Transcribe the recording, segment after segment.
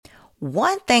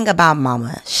One thing about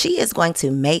Mama, she is going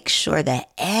to make sure that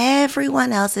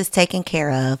everyone else is taken care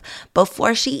of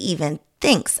before she even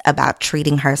thinks about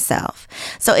treating herself.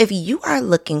 So if you are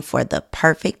looking for the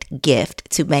perfect gift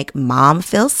to make Mom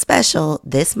feel special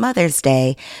this Mother's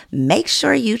Day, make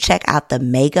sure you check out the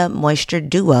Mega Moisture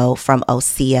Duo from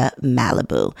Osea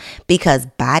Malibu, because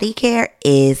body care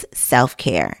is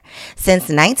self-care. Since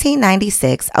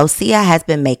 1996, Osea has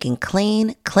been making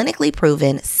clean, clinically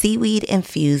proven,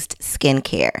 seaweed-infused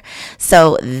skincare.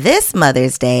 So this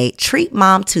Mother's Day, treat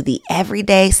Mom to the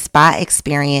everyday spa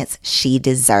experience she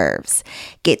deserves.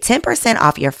 Get 10%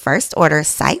 off your first order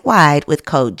site-wide with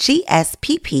code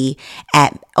GSPP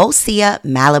at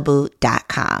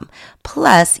OseaMalibu.com.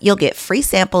 Plus, you'll get free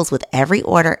samples with every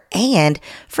order and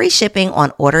free shipping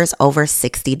on orders over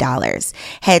 $60.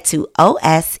 Head to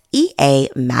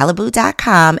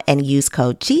OSEAMalibu.com and use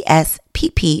code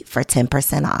GSPP for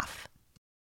 10% off.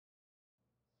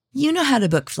 You know how to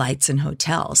book flights and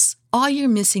hotels. All you're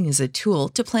missing is a tool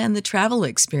to plan the travel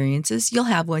experiences you'll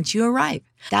have once you arrive.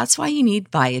 That's why you need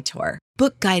Viator.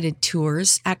 Book guided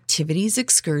tours, activities,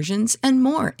 excursions, and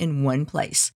more in one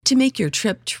place to make your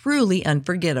trip truly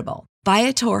unforgettable.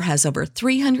 Viator has over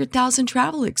 300,000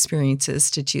 travel experiences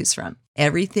to choose from.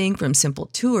 Everything from simple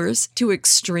tours to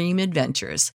extreme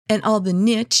adventures and all the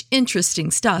niche, interesting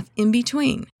stuff in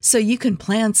between. So you can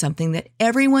plan something that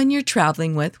everyone you're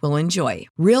traveling with will enjoy.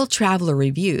 Real traveler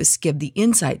reviews give the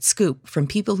inside scoop from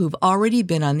people who've already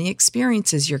been on the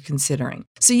experiences you're considering.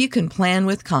 So you can plan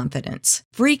with confidence.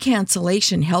 Free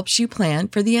cancellation helps you plan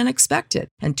for the unexpected.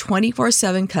 And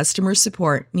 24/7 customer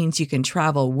support means you can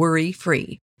travel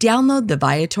worry-free. Download the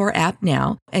Viator app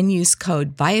now and use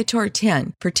code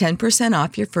Viator10 for 10%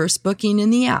 off your first booking in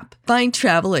the app. Find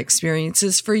travel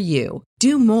experiences for you.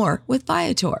 Do more with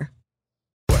Viator.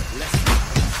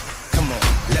 Come on,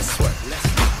 let's work.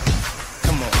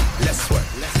 Come on, let's work.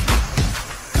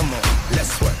 Come on,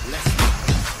 let's work.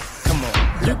 Come on.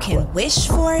 You can wish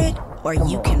for it or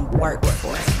you can work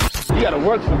for it. You gotta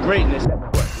work for greatness.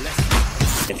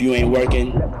 If you ain't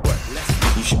working,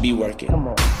 you should be working. Come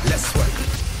on, Let's work.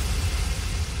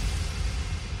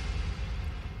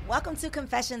 Welcome to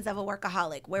Confessions of a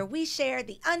Workaholic, where we share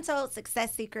the untold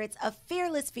success secrets of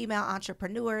fearless female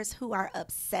entrepreneurs who are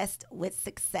obsessed with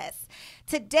success.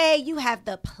 Today, you have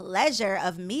the pleasure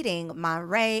of meeting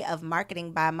Monrae of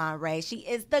Marketing by Monrae. She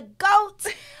is the GOAT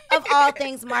of all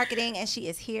things marketing, and she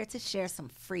is here to share some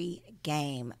free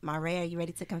game. Monrae, are you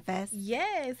ready to confess?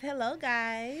 Yes. Hello,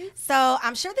 guys. So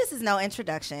I'm sure this is no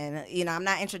introduction. You know, I'm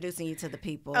not introducing you to the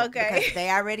people. Okay. Because they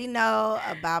already know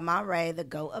about Monrae, the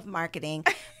GOAT of marketing.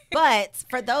 But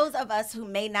for those of us who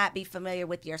may not be familiar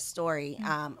with your story,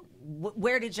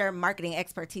 where did your marketing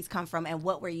expertise come from, and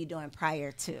what were you doing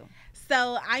prior to?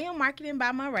 So I am Marketing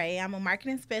by Monrae. I'm a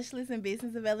marketing specialist and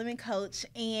business development coach.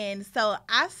 And so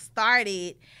I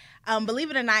started,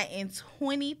 believe it or not, in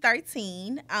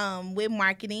 2013 with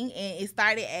marketing. And it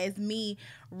started as me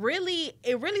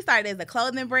it really started as a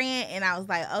clothing brand, and I was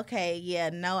like, okay,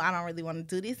 yeah, no, I don't really want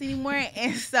to do this anymore.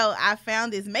 And so I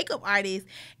found this makeup artist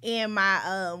in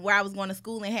my where I was going to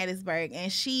school in Hattiesburg,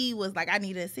 and she was like, I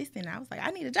need an assistant. I was like,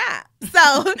 I need a job.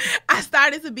 So I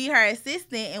started to be her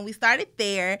assistant, and we started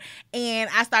there, and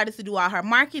I started to do all her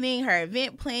marketing, her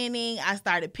event planning. I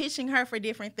started pitching her for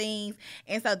different things,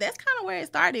 and so that's kind of where it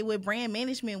started, with brand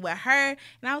management with her. And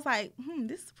I was like,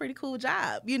 this is a pretty cool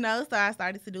job, you know. So I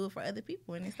started to do it for other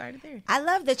people, and it started there. I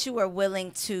love that you were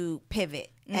willing to pivot,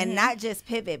 and not just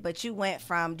pivot, but you went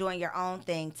from doing your own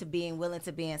thing to being willing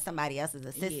to being somebody else's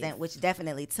assistant, Yes. which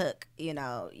definitely took, you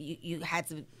know, you had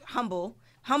to humble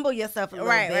yourself a little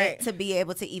bit Right. to be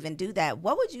able to even do that.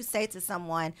 What would you say to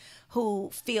someone who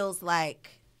feels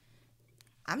like,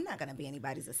 I'm not going to be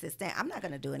anybody's assistant, I'm not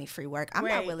going to do any free work, I'm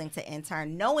not Right. willing to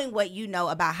intern, knowing what you know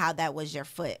about how that was your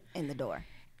foot in the door?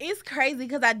 It's crazy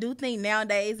because I do think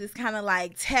nowadays it's kind of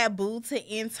like taboo to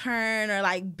intern or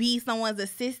like be someone's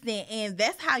assistant, and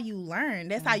that's how you learn.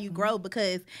 That's how you grow,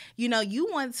 because you know you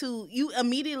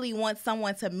immediately want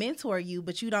someone to mentor you,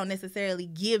 but you don't necessarily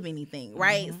give anything,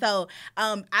 right? So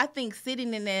I think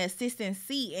sitting in the assistant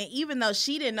seat, and even though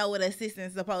she didn't know what an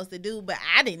assistant's supposed to do, but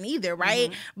I didn't either,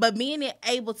 right? But being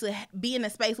able to be in a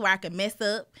space where I could mess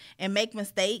up and make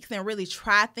mistakes and really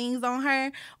try things on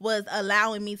her was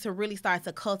allowing me to really start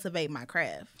to cultivate my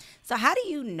craft. So how do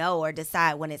you know or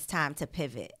decide when it's time to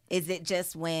pivot? Is it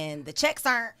just when the checks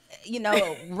aren't,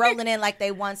 rolling in like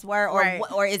they once were, or Right.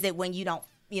 or is it when you don't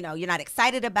you're not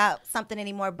excited about something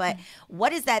anymore. But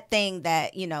what is that thing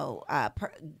that,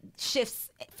 shifts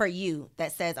for you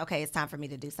that says, okay, it's time for me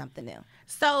to do something new?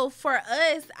 So for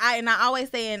us, I always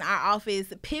say in our office,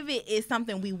 pivot is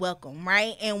something we welcome,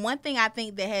 right? And one thing I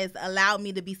think that has allowed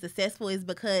me to be successful is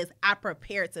because I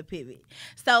prepared to pivot.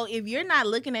 So if you're not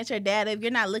looking at your data, if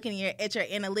you're not looking at your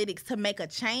analytics to make a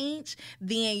change,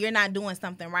 then you're not doing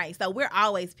something right. So we're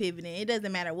always pivoting. It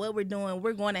doesn't matter what we're doing.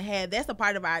 We're going to have, that's a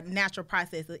part of our natural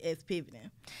process is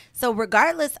pivoting. So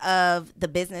regardless of the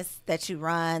business that you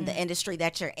run, the industry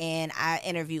that you're in, I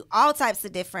interview all types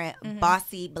of different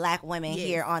bossy Black women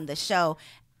here on the show.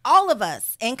 All of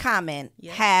us in common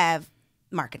have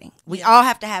marketing. We all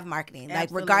have to have marketing.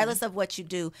 Absolutely. Like regardless of what you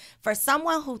do, for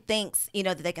someone who thinks,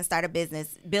 that they can start a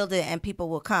business, build it and people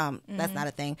will come. That's not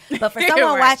a thing. But for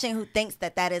someone watching who thinks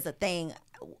that is a thing,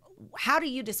 how do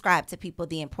you describe to people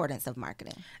the importance of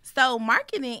marketing? So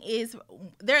marketing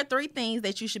there are 3 things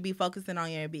that you should be focusing on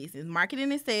in your business: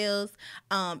 marketing and sales,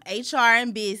 HR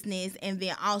and business, and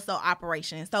then also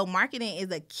operations. So marketing is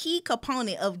a key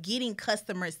component of getting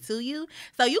customers to you.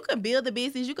 So you can build the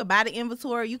business, you can buy the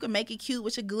inventory, you can make it cute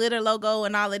with your glitter logo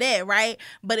and all of that, right?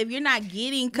 But if you're not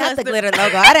getting customers... Not the glitter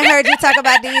logo. I done heard you talk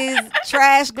about these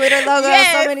trash glitter logos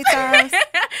so many times.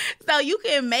 So you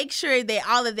can make sure that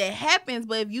all of that happens,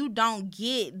 but if you don't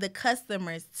get the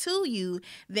customers to you,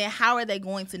 then how are they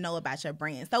going to know about your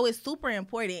brand? So it's super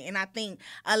important. And I think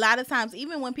a lot of times,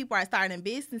 even when people are starting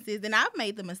businesses, and I've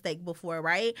made the mistake before,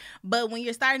 right? But when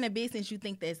you're starting a business, you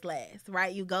think that's last,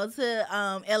 right? You go to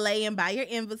LA and buy your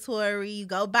inventory, you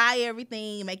go buy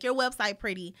everything, make your website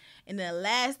pretty, and the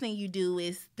last thing you do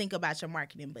is think about your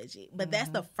marketing budget. But that's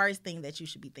the first thing that you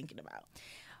should be thinking about.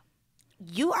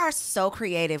 You are so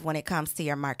creative when it comes to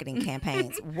your marketing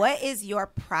campaigns. What is your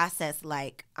process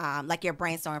like your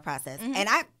brainstorming process? And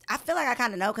I feel like I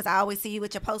kind of know because I always see you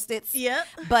with your Post-its. Yep.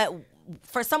 But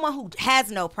for someone who has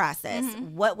no process,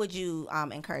 what would you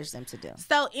encourage them to do?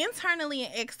 So internally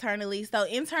and externally. So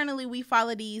internally, we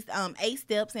follow these 8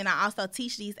 steps, and I also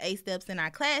teach these 8 steps in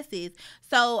our classes.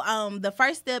 So the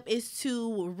first step is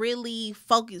to really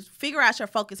figure out your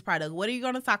focus product. What are you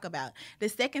going to talk about? The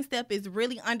second step is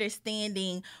really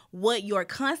understanding what your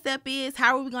concept is.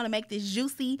 How are we going to make this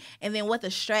juicy? And then what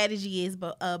the strategy is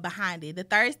behind it. The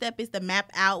third step is to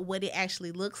map out what it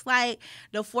actually looks like.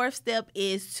 The fourth step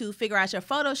is to figure out your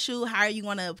photo shoot. How are you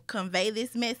going to convey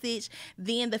this message?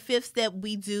 Then the fifth step,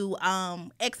 we do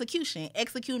executing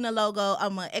the logo,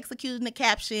 executing the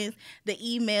captions, the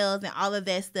emails, and all of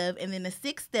that stuff. And then the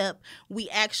sixth step, we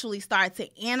actually start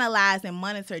to analyze and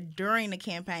monitor during the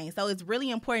campaign. So it's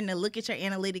really important to look at your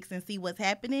analytics and see what's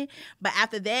happening. But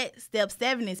after that, step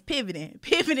 7 is pivoting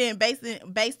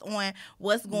based on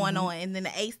what's going on. And then the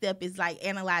 8th step is like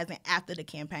analyzing after the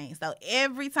campaign. So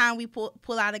every time we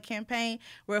pull out a campaign,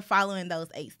 we're following those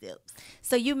 8 steps.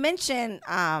 So you mentioned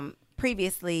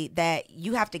previously that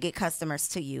you have to get customers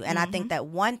to you. And I think that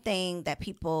one thing that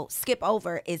people skip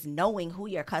over is knowing who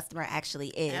your customer actually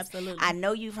is. Absolutely. I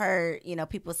know you've heard,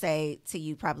 people say to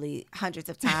you probably hundreds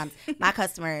of times, my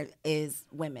customer is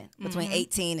women between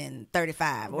 18 and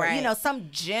 35 or, some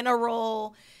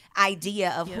general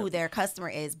idea of who their customer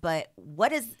is. But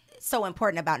what is so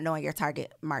important about knowing your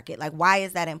target market? Like, why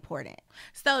is that important?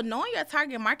 So knowing your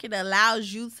target market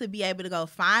allows you to be able to go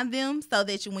find them so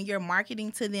that when you're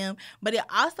marketing to them, but it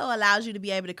also allows you to be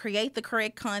able to create the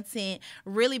correct content,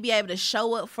 really be able to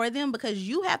show up for them because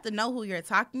you have to know who you're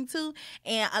talking to.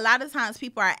 And a lot of times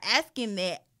people are asking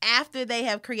that after they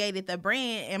have created the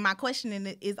brand. And my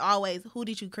question is always, who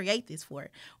did you create this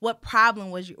for? What problem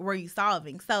were you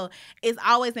solving? So it's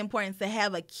always important to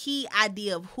have a key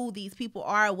idea of who these people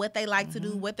are, what they like to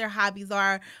do, what their hobbies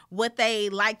are, what they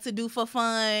like to do for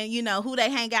fun, who they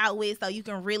hang out with, so you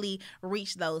can really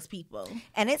reach those people.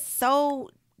 And it's so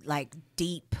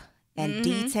deep and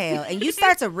detailed. And you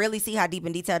start to really see how deep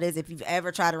and detailed it is if you've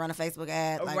ever tried to run a Facebook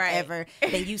ad, ever.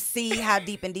 Then you see how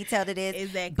deep and detailed it is.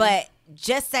 Exactly. But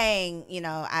just saying,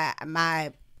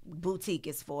 my boutique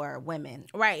is for women.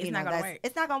 Right. It's not going to work.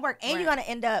 It's not going to work. And you're going to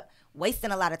end up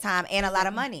wasting a lot of time and a lot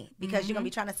of money because you're going to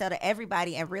be trying to sell to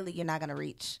everybody and really you're not going to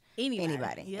reach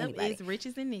anybody. Yep, it's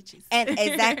riches and niches. And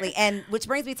exactly. And which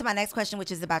brings me to my next question,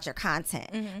 which is about your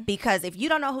content. Because if you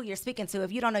don't know who you're speaking to,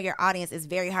 if you don't know your audience, it's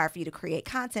very hard for you to create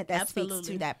content that speaks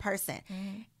to that person.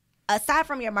 Aside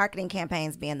from your marketing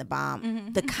campaigns being the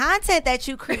bomb, the content that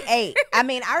you create,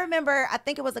 I remember, I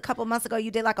think it was a couple months ago, you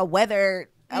did like a weather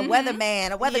girl campaign.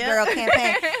 And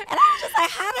I was just like,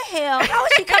 how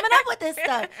is she coming up with this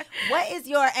stuff? What is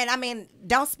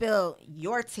don't spill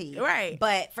your tea. Right.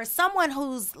 But for someone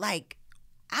who's like,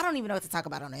 I don't even know what to talk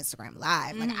about on Instagram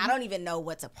Live. Like, I don't even know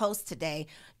what to post today.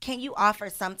 Can you offer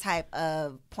some type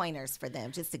of pointers for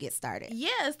them just to get started?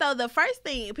 Yeah, so the first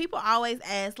thing, people always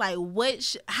ask, like,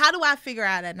 how do I figure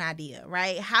out an idea,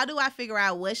 right? How do I figure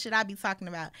out what should I be talking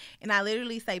about? And I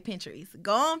literally say Pinterest.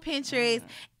 Go on Pinterest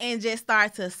and just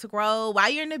start to scroll while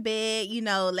you're in the bed,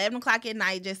 11 o'clock at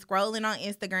night, just scrolling on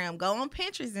Instagram. Go on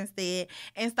Pinterest instead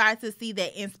and start to see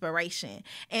that inspiration.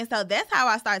 And so that's how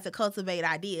I start to cultivate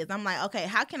ideas. I'm like, okay,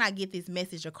 how can I get this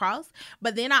message across?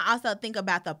 But then I also think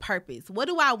about the purpose. What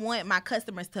do I want my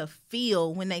customers to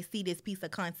feel when they see this piece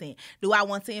of content? Do I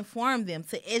want to inform them,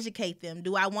 to educate them?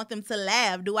 Do I want them to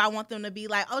laugh? Do I want them to be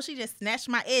like, oh, she just snatched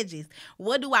my edges?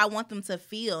 What do I want them to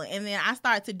feel? And then I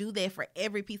start to do that for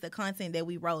every piece of content that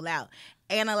we roll out,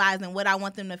 analyzing what I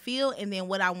want them to feel and then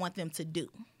what I want them to do.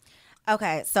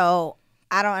 Okay, so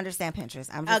I don't understand Pinterest.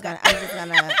 I'm just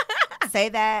gonna say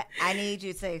that. I need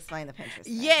you to explain the Pinterest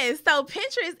thing. Yes, so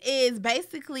Pinterest is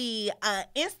basically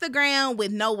Instagram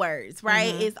with no words,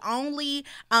 right? It's only it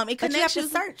connects. But you have to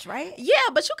search, right? Yeah,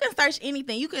 but you can search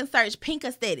anything. You can search pink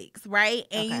aesthetics, right?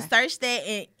 And you search that,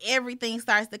 and everything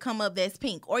starts to come up that's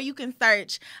pink. Or you can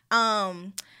search.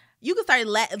 You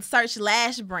can search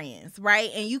lash brands, right?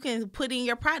 And you can put in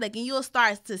your product and you'll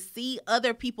start to see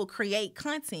other people create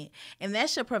content. And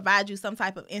that should provide you some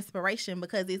type of inspiration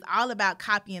because it's all about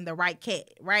copying the right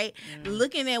cat, right?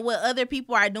 Looking at what other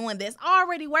people are doing that's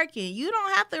already working. You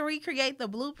don't have to recreate the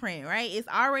blueprint, right? It's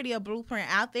already a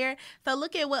blueprint out there. So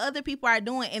look at what other people are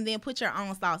doing and then put your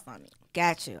own sauce on it.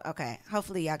 Got you. Okay.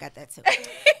 Hopefully y'all got that too.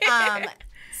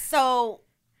 So...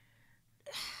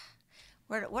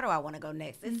 Where do I want to go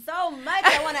next? It's so much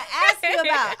I want to ask you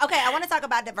about. Okay, I want to talk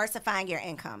about diversifying your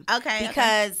income. Okay.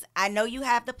 Because I know you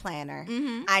have the planner.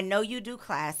 I know you do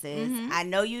classes. I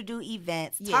know you do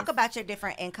events. Yes. Talk about your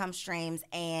different income streams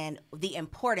and the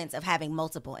importance of having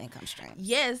multiple income streams.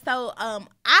 Yes. So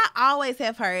I always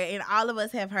have heard, and all of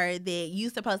us have heard, that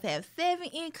you're supposed to have 7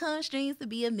 income streams to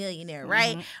be a millionaire,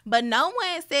 right? But no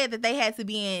one said that they had to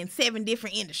be in 7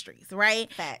 different industries, right?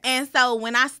 Facts. And so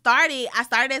when I started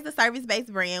as a service-based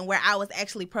brand where I was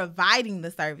actually providing the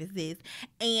services,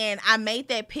 and I made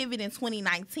that pivot in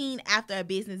 2019 after a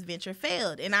business venture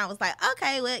failed, and I was like,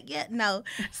 okay, well, yeah, no.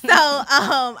 So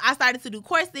I started to do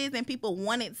courses, and people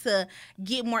wanted to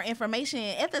get more information.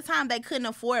 At the time, they couldn't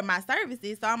afford my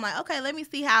services, so I'm like, okay, let me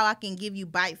see how I can give you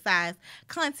bite-sized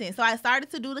content. So I started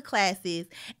to do the classes,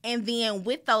 and then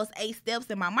with those 8 steps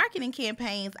in my marketing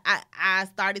campaigns, I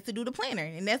started to do the planner,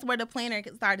 and that's where the planner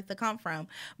started to come from.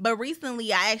 But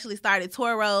recently, I actually started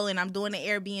Turo, and I'm doing the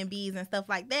Airbnbs and stuff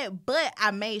like that. But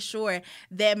I made sure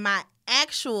that my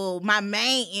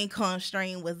main income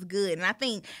stream was good. And I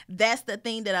think that's the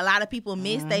thing that a lot of people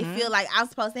miss. They feel like I'm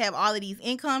supposed to have all of these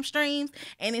income streams.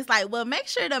 And it's like, well, make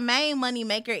sure the main money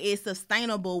maker is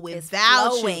sustainable with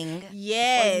value. Flowing.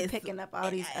 Yes. Or you picking up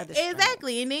all these other streams.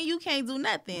 Exactly. And then you can't do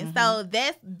nothing. So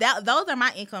those are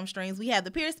my income streams. We have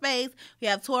the Peerspace, we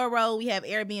have Turo, we have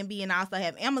Airbnb, and I also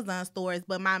have Amazon stores.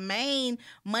 But my main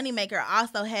money maker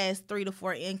also has 3 to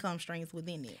 4 income streams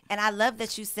within it. And I love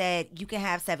that you said you can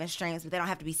have 7 streams, but they don't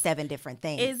have to be 7 different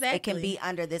things. Exactly. It can be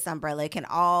under this umbrella. It can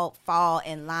all fall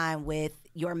in line with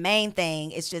your main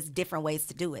thing. It's just different ways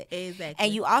to do it. Exactly.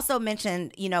 And you also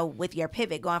mentioned, with your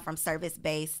pivot going from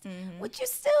service-based, which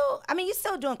you're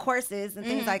still doing courses and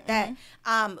things like that.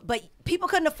 But people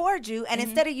couldn't afford you. And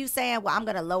instead of you saying, well, I'm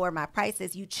going to lower my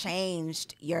prices, you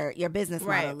changed your business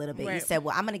model a little bit. Right. You said,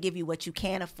 well, I'm going to give you what you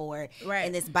can afford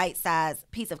in this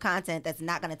bite-sized piece of content that's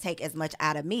not going to take as much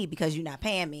out of me because you're not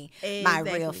paying me my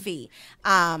real fee.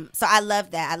 So I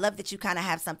love that. I love that you kind of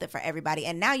have something for everybody.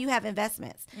 And now you have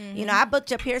investments. I booked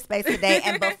your Peerspace today,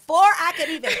 and before I could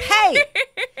even pay,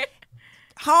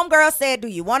 homegirl said, do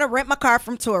you want to rent my car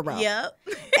from Turo? Yep.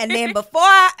 And then before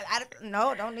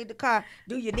no, don't need the car.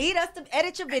 Do you need us to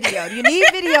edit your video? Do you need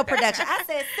video production? I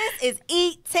said, sis is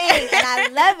eating, and I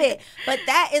love it. But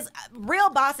that is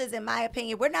real bosses, in my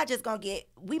opinion. We're not just going to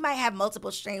we might have multiple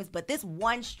streams, but this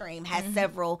one stream has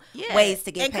several ways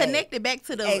to get paid. And connect it back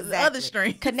to the other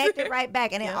stream. Connect it right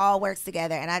back, and it all works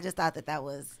together. And I just thought that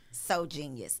was so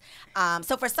genius.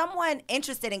 So for someone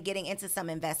interested in getting into some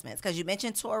investments, because you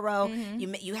mentioned Turo,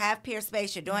 you have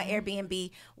Peerspace, you're doing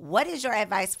Airbnb, what is your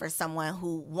advice for someone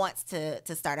who wants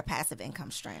to start a passive income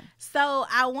stream? So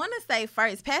I want to say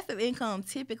first, passive income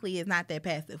typically is not that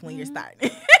passive when you're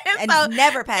starting. And it's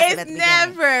never passive at the beginning.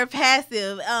 It's never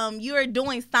passive. You're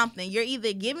doing something. You're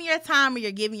either giving your time or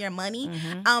you're giving your money.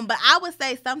 But I would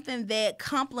say something that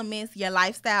complements your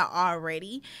lifestyle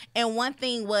already. And one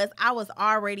thing was I was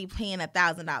already paying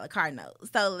 $1,000 car note.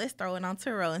 So let's throw it on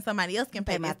Turo and somebody else can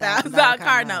pay my $1,000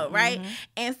 car note, right?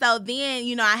 And so then,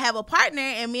 you know, I have a partner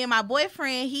and me and my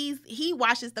boyfriend, he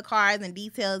washes the cars and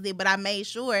details it, but I made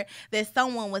sure that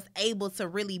someone was able to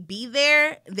really be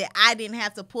there, that I didn't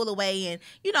have to pull away and,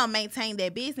 you know, maintain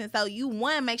that business. So you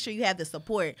want to make sure you have the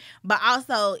support, but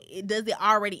also does it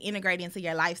already integrate into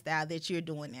your lifestyle that you're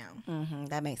doing now?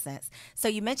 That makes sense. So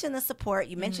you mentioned the support.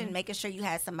 You mentioned making sure you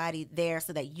had somebody there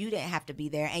so that you didn't have to be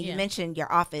there. And you mentioned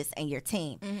your office and your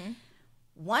team.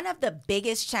 One of the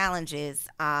biggest challenges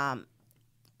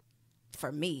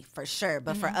for me, for sure,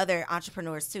 but for other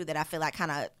entrepreneurs too, that I feel like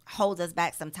kind of holds us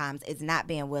back sometimes is not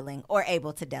being willing or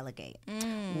able to delegate.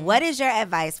 What is your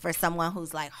advice for someone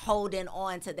who's like holding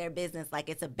on to their business like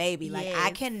it's a baby? Like,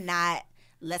 I cannot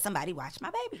let somebody watch my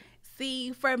baby.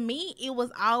 See, for me, it was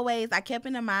always, I kept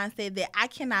in the mindset that I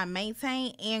cannot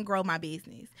maintain and grow my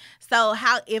business. So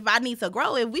if I need to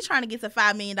grow, if we trying to get to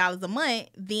 $5 million a month,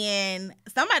 then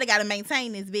somebody got to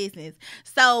maintain this business.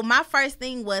 So my first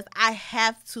thing was I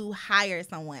have to hire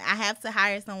someone. I have to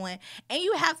hire someone, and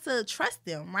you have to trust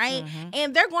them, right?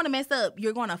 And they're going to mess up.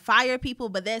 You're going to fire people,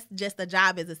 but that's just a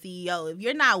job as a CEO. If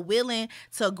you're not willing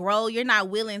to grow, you're not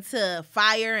willing to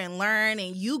fire and learn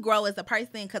and you grow as a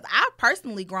person, because I've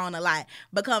personally grown a lot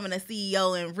becoming a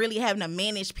CEO and really having to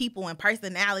manage people and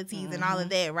personalities and all of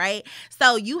that, right?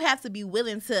 So you have to be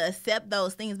willing to accept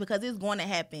those things because it's going to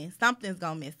happen. Something's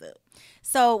going to mess up.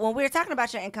 So when we were talking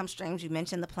about your income streams, you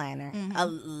mentioned the planner.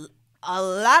 A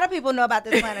lot of people know about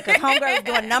this planner because Homegirl is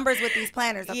doing numbers with these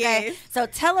planners, okay? Yes. So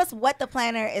tell us what the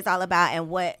planner is all about and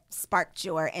what sparked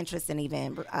your interest in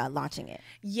even launching it.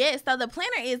 Yes, so the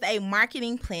planner is a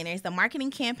marketing planner. It's a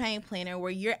marketing campaign planner where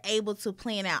you're able to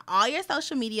plan out all your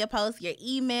social media posts, your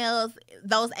emails,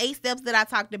 those 8 steps that I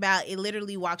talked about. It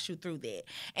literally walks you through that.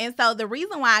 And so the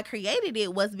reason why I created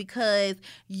it was because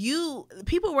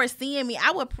people were seeing me. I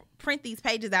would print these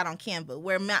pages out on Canva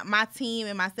where my team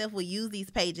and myself will use these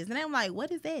pages. And I'm like,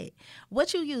 what is that?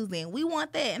 What you using? We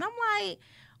want that. And I'm like,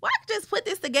 well, I could just put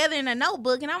this together in a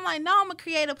notebook. And I'm like, no, I'm going to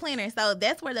create a planner. So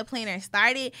that's where the planner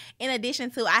started. In addition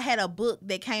to, I had a book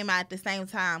that came out at the same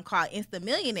time called Instant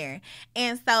Millionaire.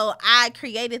 And so I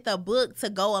created the book to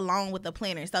go along with the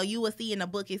planner. So you will see in the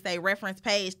book, it say reference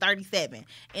page 37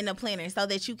 in the planner so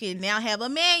that you can now have a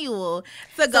manual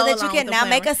to go along with the planner. So that you can now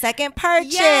make a second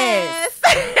purchase. Yes.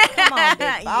 Come on,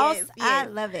 big boss. Yes. I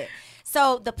love it.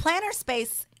 So the planner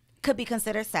space could be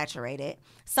considered saturated.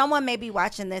 Someone may be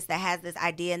watching this that has this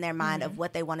idea in their mind of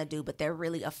what they want to do, but they're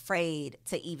really afraid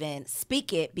to even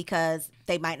speak it because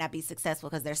they might not be successful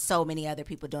because there's so many other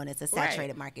people doing it. It's a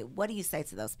saturated market. What do you say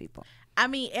to those people? I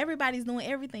mean, everybody's doing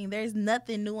everything. There's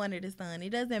nothing new under the sun. It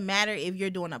doesn't matter if you're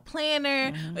doing a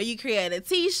planner or you create a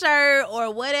t-shirt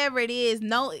or whatever it is.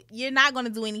 No, you're not going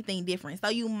to do anything different. So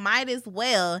you might as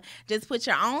well just put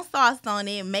your own sauce on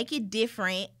it, make it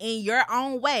different in your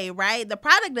own way, right? The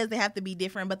product doesn't have to be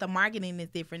different, but the marketing is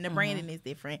different. The branding is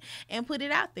different, and put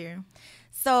it out there.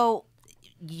 So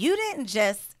you didn't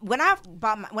just, when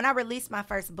I released my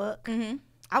first book,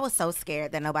 I was so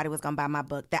scared that nobody was going to buy my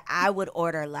book that I would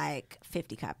order like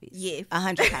 50 copies. Yes.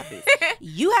 100 copies.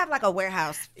 You have like a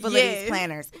warehouse full of these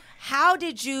planners. How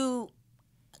did you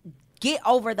get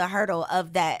over the hurdle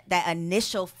of that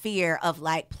initial fear of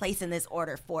like placing this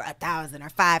order for 1,000 or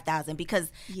 5,000? Because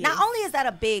not only is that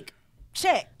a big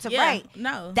check to write,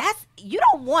 you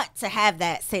don't want to have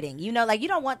that sitting, you know, like you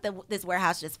don't want this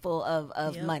warehouse just full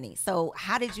of money. So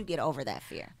how did you get over that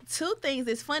fear? 2 things.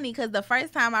 It's funny because the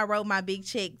first time I wrote my big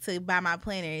check to buy my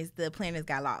planners, the planners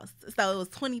got lost. So it was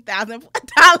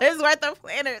 $20,000 worth of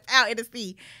planners out in the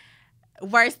sea.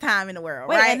 Worst time in the world,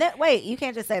 right? You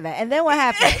can't just say that. And then what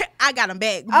happened? I got them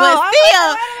back. But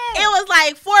still, it was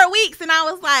like 4 weeks and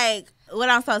I was like, what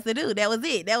I'm supposed to do? That was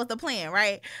it. That was the plan,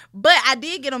 right? But I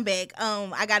did get them back.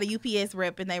 I got a UPS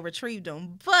rep and they retrieved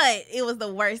them. But it was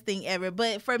the worst thing ever.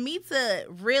 But for me to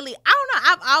really, I don't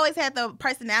know. I've always had the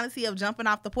personality of jumping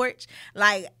off the porch.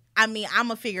 Like, I mean, I'm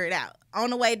going to figure it out. On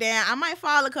the way down, I might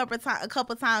fall a couple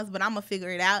times, but I'm going to figure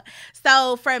it out.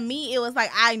 So for me, it was like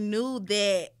I knew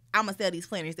that I'm going to sell these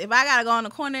planners. If I got to go on the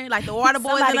corner, like the water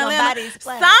boys in Atlanta,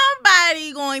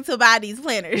 somebody going to buy these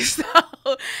planners.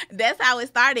 So that's how it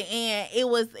started. And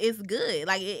it's good.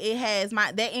 Like it has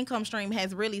that income stream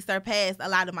has really surpassed a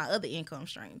lot of my other income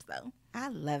streams though. I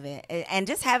love it. And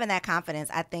just having that confidence,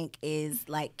 I think, is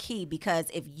like key, because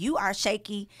if you are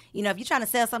shaky, you know, if you're trying to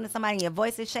sell something to somebody and your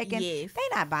voice is shaking, they're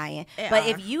not buying. But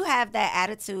if you have that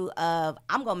attitude of,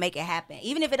 I'm going to make it happen,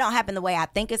 even if it don't happen the way I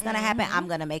think it's going to happen, I'm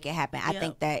going to make it happen. I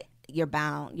think that you're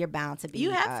bound to be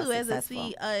You have to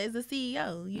successful. as a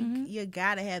CEO. You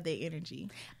got to have that energy.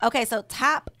 Okay, so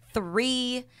top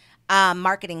 3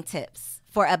 marketing tips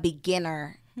for a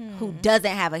beginner who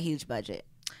doesn't have a huge budget.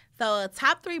 So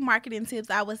top 3 marketing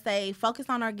tips, I would say focus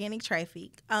on organic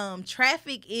traffic.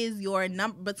 Traffic is your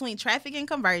number, between traffic and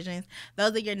conversions.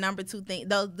 Those are your number 2 things.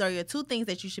 Those are your 2 things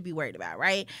that you should be worried about,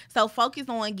 right? So focus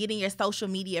on getting your social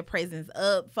media presence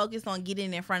up. Focus on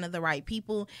getting in front of the right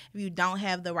people if you don't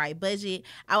have the right budget.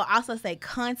 I would also say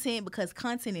content, because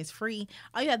content is free.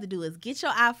 All you have to do is get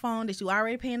your iPhone that you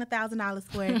already paying $1,000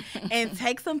 for and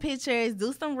take some pictures,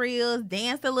 do some reels,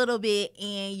 dance a little bit,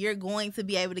 and you're going to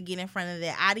be able to get in front of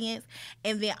the audience.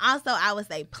 And then also I would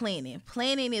say planning.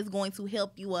 Planning is going to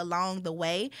help you along the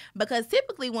way, because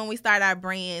typically when we start our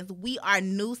brands, we are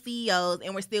new CEOs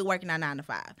and we're still working our 9 to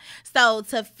 5. So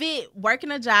to fit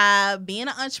working a job, being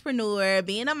an entrepreneur,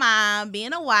 being a mom,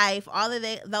 being a wife, all of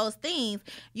those things,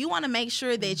 you want to make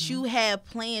sure that you have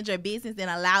planned your business and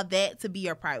allow that to be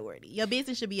your priority. Your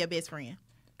business should be your best friend.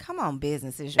 Come on,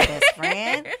 business is your best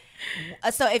friend.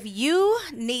 So if you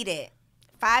needed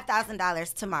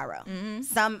 $5,000 tomorrow,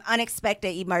 some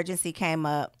unexpected emergency came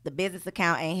up, the business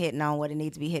account ain't hitting on what it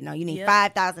needs to be hitting on, you need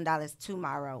 $5,000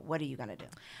 tomorrow, what are you going to do?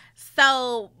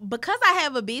 So because I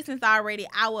have a business already,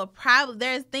 I will probably,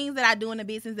 there's things that I do in the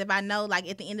business. If I know, like,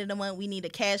 at the end of the month we need a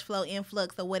cash flow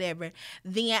influx or whatever,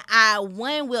 then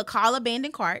will call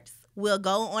abandoned carts. We'll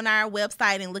go on our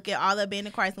website and look at all the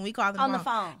abandoned carts, and we call them on the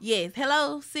phone. Yes.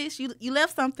 Hello, sis, you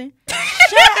left something.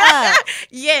 Shut up.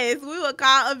 Yes, we will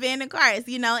call abandoned carts,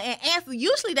 and answer.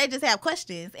 Usually they just have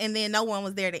questions, and then no one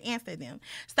was there to answer them.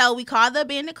 So we call the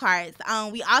abandoned carts.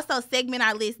 We also segment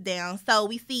our list down. So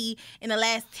we see in the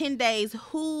last 10 days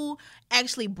who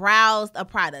actually browsed a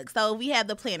product. So we have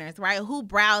the planners, right? Who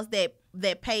browsed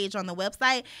that page on the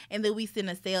website, and then we send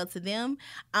a sale to them.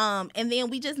 And then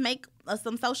we just make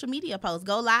some social media posts,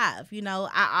 go live.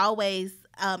 I always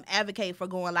advocate for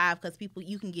going live, because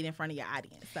you can get in front of your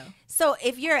audience. So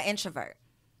if you're an introvert,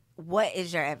 what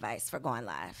is your advice for going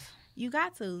live? You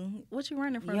got to. What you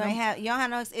running from? You don't have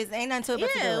no. It ain't nothing to it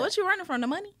but to do it. What you running from? The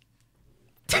money?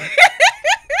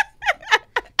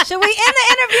 Should we end the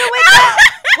interview with that?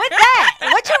 With that,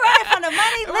 what you running from, the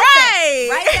money? Listen, right.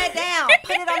 Write that down.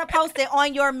 Put it on a post-it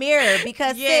on your mirror,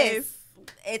 because sis,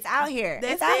 it's out here.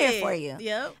 It's out here for you.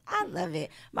 Yep. I love it.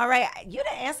 Maray, you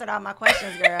done answered all my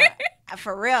questions, girl.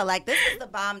 For real. Like, this is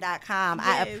thebomb.com. Yes,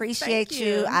 I appreciate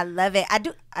you. I love it.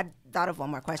 I thought of one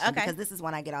more question, because this is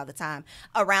one I get all the time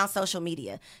around social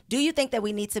media. Do you think that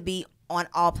we need to be on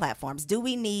all platforms? Do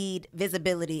we need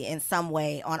visibility in some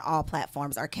way on all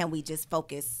platforms, or can we just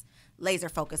laser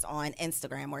focus on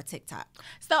Instagram or TikTok?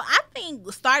 So I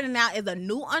think starting out as a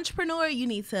new entrepreneur, you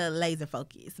need to laser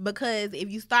focus, because if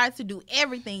you start to do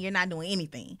everything, you're not doing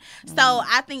anything. So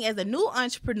I think as a new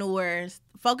entrepreneur,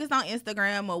 focus on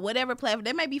Instagram or whatever platform.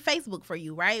 That may be Facebook for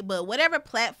you, right? But whatever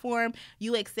platform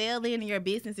you excel in and your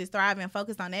business is thriving,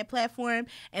 focus on that platform.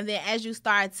 And then as you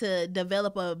start to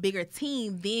develop a bigger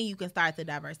team, then you can start to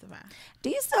diversify. Do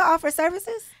you still offer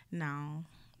services? No.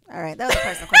 All right, that was a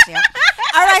personal question.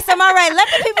 All right, so Maray, let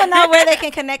the people know where they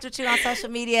can connect with you on social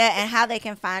media and how they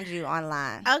can find you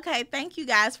online. Okay, thank you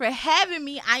guys for having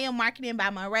me. I am Marketing by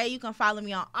Maray. You can follow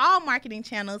me on all marketing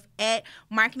channels at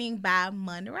Marketing by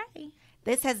Maray.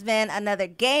 This has been another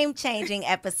game-changing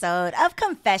episode of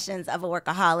Confessions of a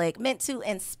Workaholic, meant to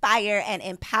inspire and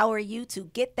empower you to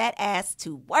get that ass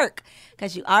to work,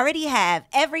 because you already have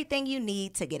everything you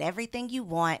need to get everything you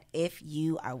want if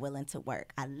you are willing to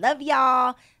work. I love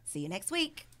y'all. See you next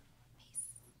week.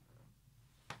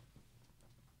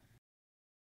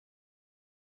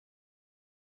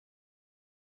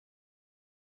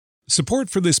 Support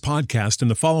for this podcast and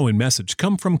the following message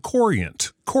come from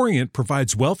Corient. Corient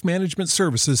provides wealth management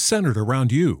services centered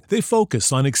around you. They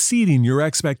focus on exceeding your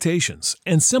expectations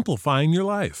and simplifying your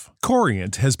life.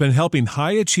 Corient has been helping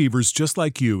high achievers just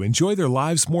like you enjoy their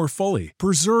lives more fully,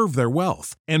 preserve their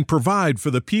wealth, and provide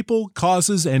for the people,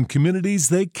 causes, and communities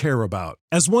they care about.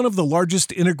 As one of the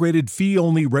largest integrated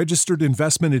fee-only registered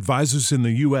investment advisors in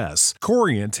the U.S.,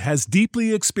 Corient has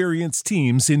deeply experienced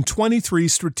teams in 23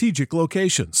 strategic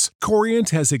locations. Corient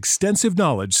has extensive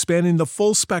knowledge spanning the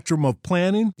full spectrum of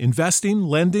planning, planning, investing,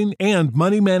 lending, and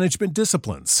money management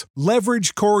disciplines.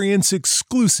 Leverage Corient's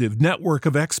exclusive network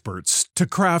of experts to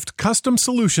craft custom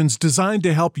solutions designed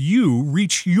to help you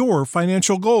reach your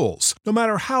financial goals, no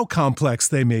matter how complex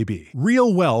they may be.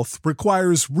 Real wealth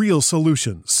requires real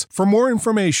solutions. For more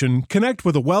information, connect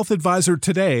with a wealth advisor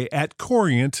today at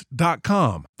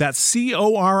Corient.com. That's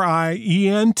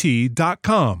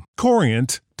Corient.com.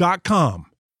 Corient.com.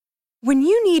 When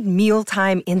you need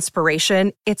mealtime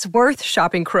inspiration, it's worth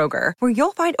shopping Kroger, where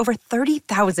you'll find over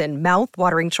 30,000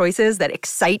 mouth-watering choices that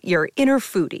excite your inner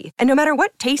foodie. And no matter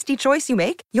what tasty choice you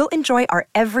make, you'll enjoy our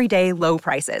everyday low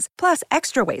prices, plus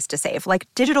extra ways to save, like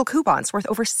digital coupons worth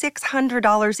over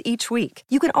 $600 each week.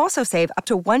 You can also save up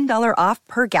to $1 off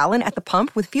per gallon at the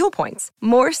pump with fuel points.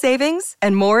 More savings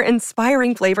and more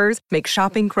inspiring flavors make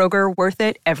shopping Kroger worth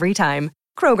it every time.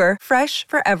 Kroger, fresh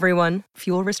for everyone.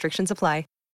 Fuel restrictions apply.